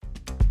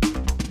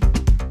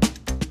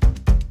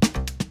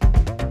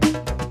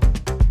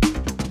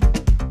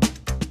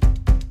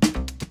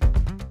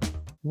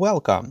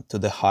Welcome to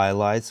the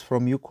Highlights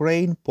from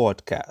Ukraine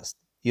podcast,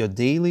 your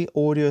daily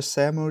audio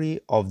summary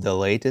of the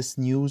latest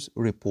news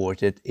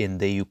reported in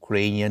the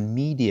Ukrainian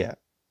media.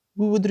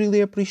 We would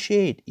really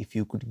appreciate if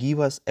you could give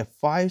us a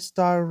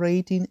 5-star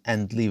rating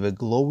and leave a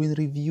glowing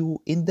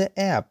review in the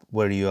app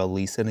where you are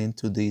listening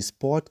to this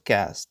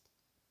podcast.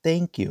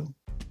 Thank you.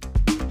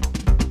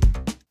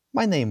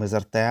 My name is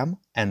Artem,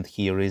 and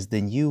here is the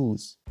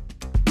news.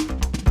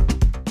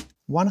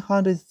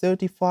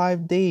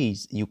 135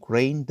 days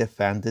Ukraine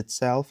defended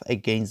itself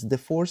against the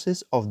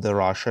forces of the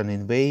Russian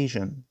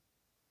invasion.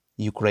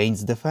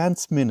 Ukraine's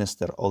defense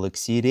minister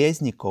Oleksiy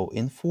Reznikov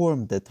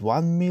informed that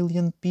 1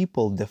 million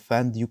people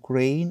defend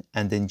Ukraine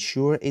and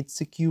ensure its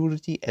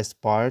security as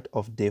part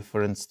of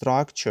different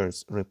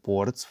structures,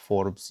 reports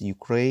Forbes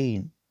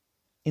Ukraine.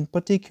 In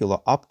particular,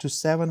 up to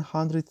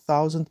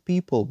 700,000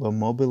 people were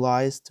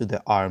mobilized to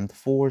the armed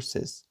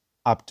forces,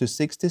 up to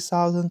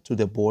 60,000 to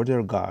the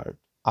border guard,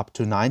 up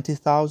to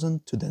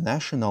 90,000 to the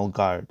National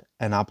Guard,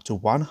 and up to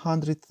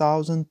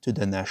 100,000 to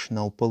the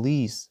National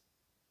Police.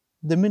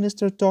 The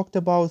minister talked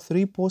about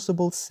 3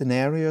 possible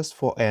scenarios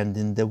for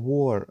ending the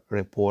war,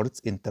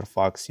 reports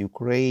Interfax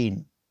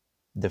Ukraine.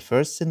 The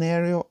first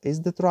scenario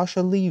is that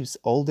Russia leaves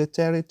all the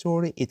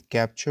territory it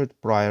captured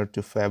prior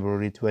to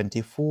February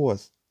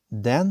 24th.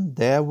 Then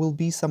there will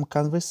be some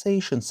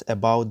conversations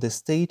about the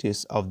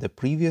status of the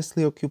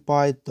previously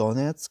occupied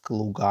Donetsk,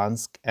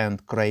 Lugansk,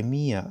 and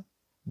Crimea,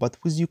 but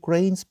with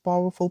Ukraine's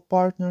powerful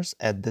partners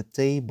at the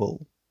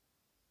table.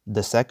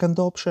 The second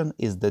option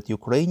is that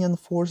Ukrainian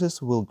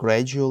forces will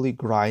gradually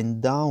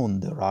grind down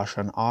the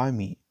Russian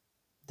army.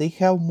 They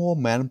have more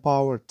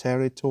manpower,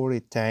 territory,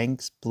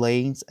 tanks,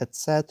 planes,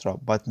 etc.,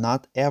 but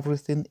not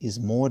everything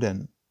is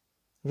modern.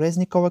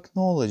 Reznikov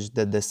acknowledged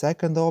that the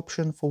second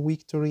option for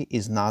victory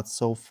is not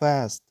so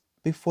fast,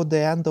 before the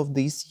end of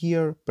this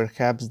year,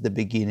 perhaps the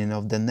beginning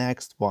of the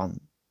next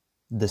one.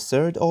 The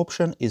third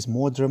option is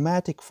more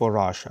dramatic for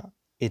Russia.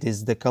 It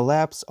is the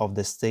collapse of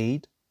the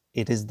state.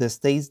 It is the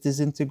state's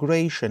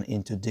disintegration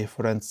into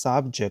different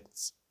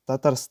subjects,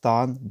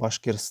 Tatarstan,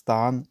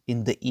 Bashkirstan,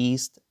 in the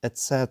east,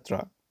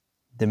 etc.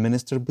 The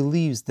minister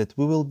believes that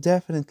we will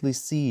definitely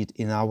see it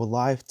in our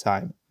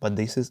lifetime, but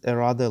this is a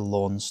rather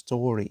long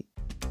story.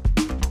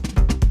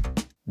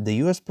 The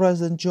US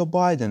President Joe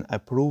Biden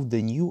approved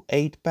the new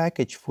aid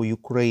package for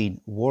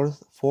Ukraine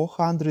worth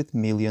 $400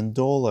 million,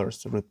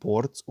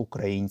 reports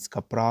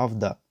Ukrainska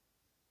Pravda.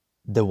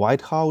 The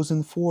White House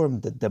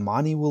informed that the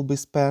money will be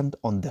spent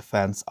on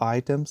defense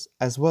items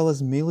as well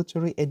as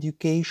military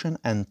education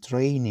and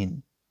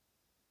training.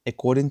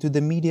 According to the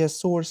media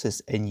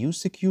sources, a new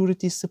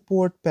security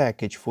support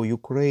package for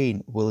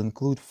Ukraine will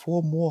include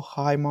 4 more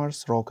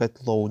HIMARS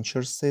rocket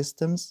launcher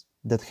systems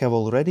that have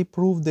already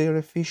proved their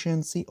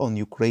efficiency on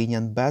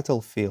Ukrainian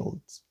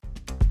battlefields.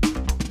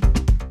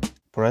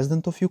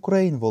 President of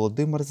Ukraine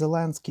Volodymyr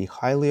Zelenskyy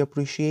highly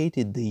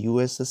appreciated the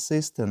US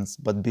assistance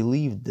but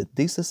believed that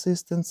this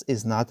assistance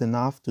is not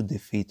enough to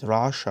defeat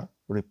Russia,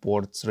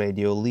 reports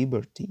Radio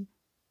Liberty.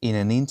 In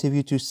an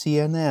interview to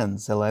CNN,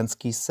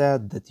 Zelenskyy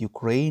said that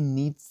Ukraine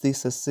needs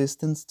this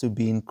assistance to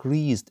be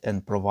increased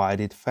and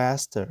provided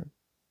faster.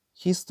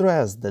 He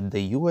stressed that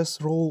the US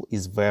role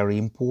is very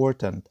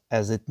important,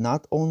 as it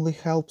not only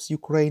helps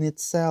Ukraine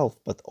itself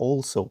but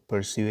also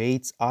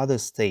persuades other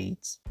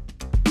states.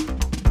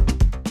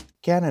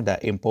 Canada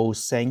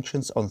imposed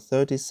sanctions on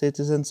 30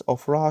 citizens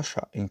of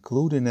Russia,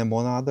 including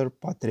among others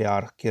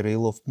Patriarch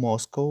Kirill of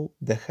Moscow,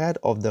 the head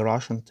of the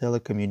Russian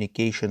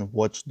telecommunication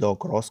watchdog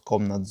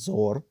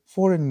Roskomnadzor,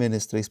 Foreign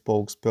Ministry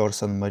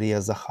spokesperson Maria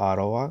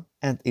Zakharova,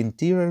 and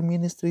Interior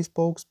Ministry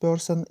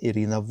spokesperson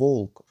Irina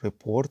Volk,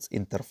 reports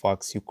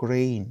Interfax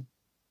Ukraine.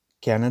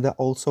 Canada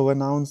also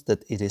announced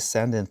that it is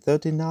sending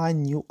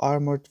 39 new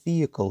armored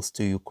vehicles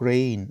to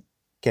Ukraine.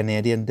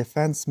 Canadian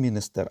Defense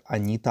Minister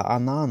Anita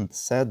Anand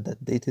said that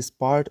it is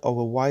part of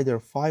a wider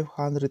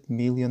 $500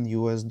 million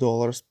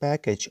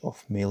package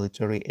of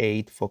military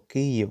aid for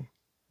Kyiv.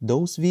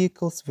 Those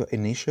vehicles were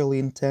initially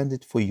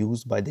intended for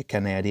use by the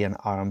Canadian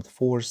Armed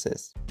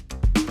Forces.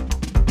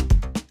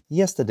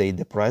 Yesterday,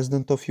 the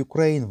President of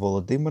Ukraine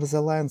Volodymyr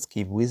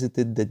Zelenskyy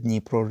visited the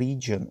Dnipro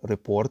region,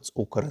 reports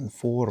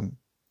Ukrinform.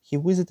 He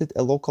visited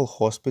a local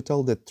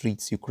hospital that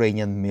treats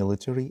Ukrainian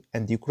military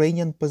and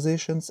Ukrainian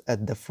positions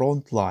at the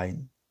front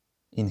line.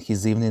 In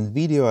his evening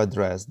video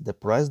address, the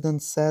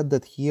president said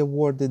that he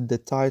awarded the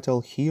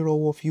title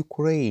Hero of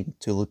Ukraine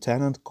to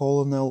Lieutenant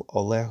Colonel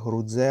Oleg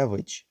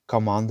Rudzevich,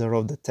 commander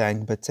of the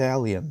tank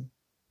battalion.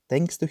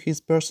 Thanks to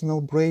his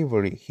personal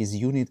bravery, his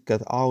unit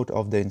got out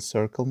of the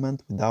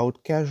encirclement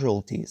without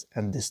casualties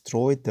and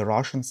destroyed the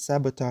Russian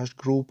sabotage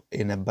group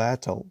in a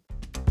battle.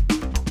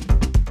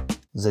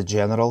 The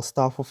General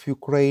Staff of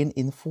Ukraine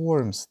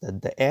informs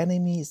that the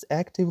enemy is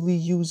actively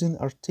using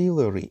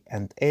artillery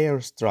and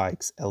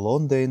airstrikes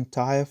along the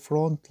entire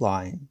front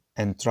line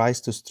and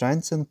tries to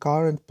strengthen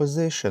current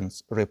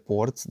positions,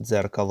 reports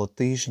Zerkalo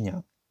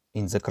Tizhnya.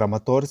 In the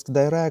Kramatorsk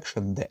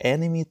direction, the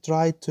enemy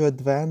tried to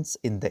advance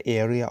in the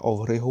area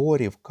of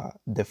Grigorivka.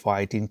 The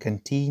fighting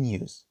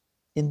continues.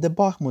 In the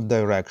Bakhmut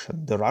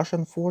direction, the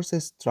Russian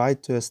forces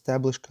tried to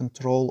establish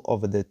control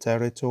over the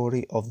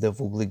territory of the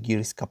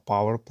Vuglegirska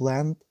power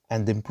plant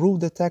and improve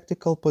the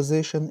tactical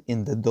position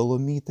in the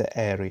Dolomita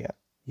area.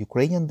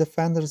 Ukrainian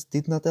defenders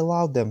did not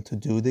allow them to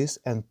do this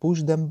and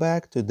pushed them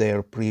back to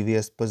their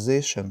previous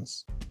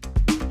positions.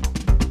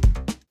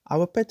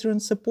 Our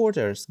Patreon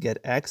supporters get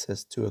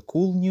access to a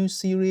cool new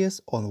series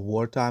on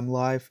wartime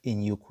life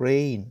in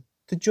Ukraine.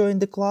 To join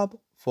the club,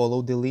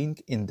 follow the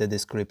link in the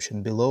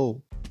description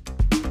below.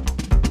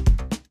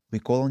 We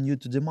call on you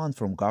to demand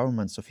from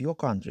governments of your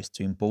countries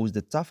to impose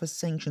the toughest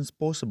sanctions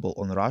possible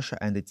on Russia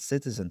and its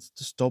citizens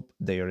to stop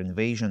their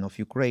invasion of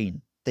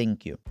Ukraine.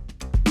 Thank you.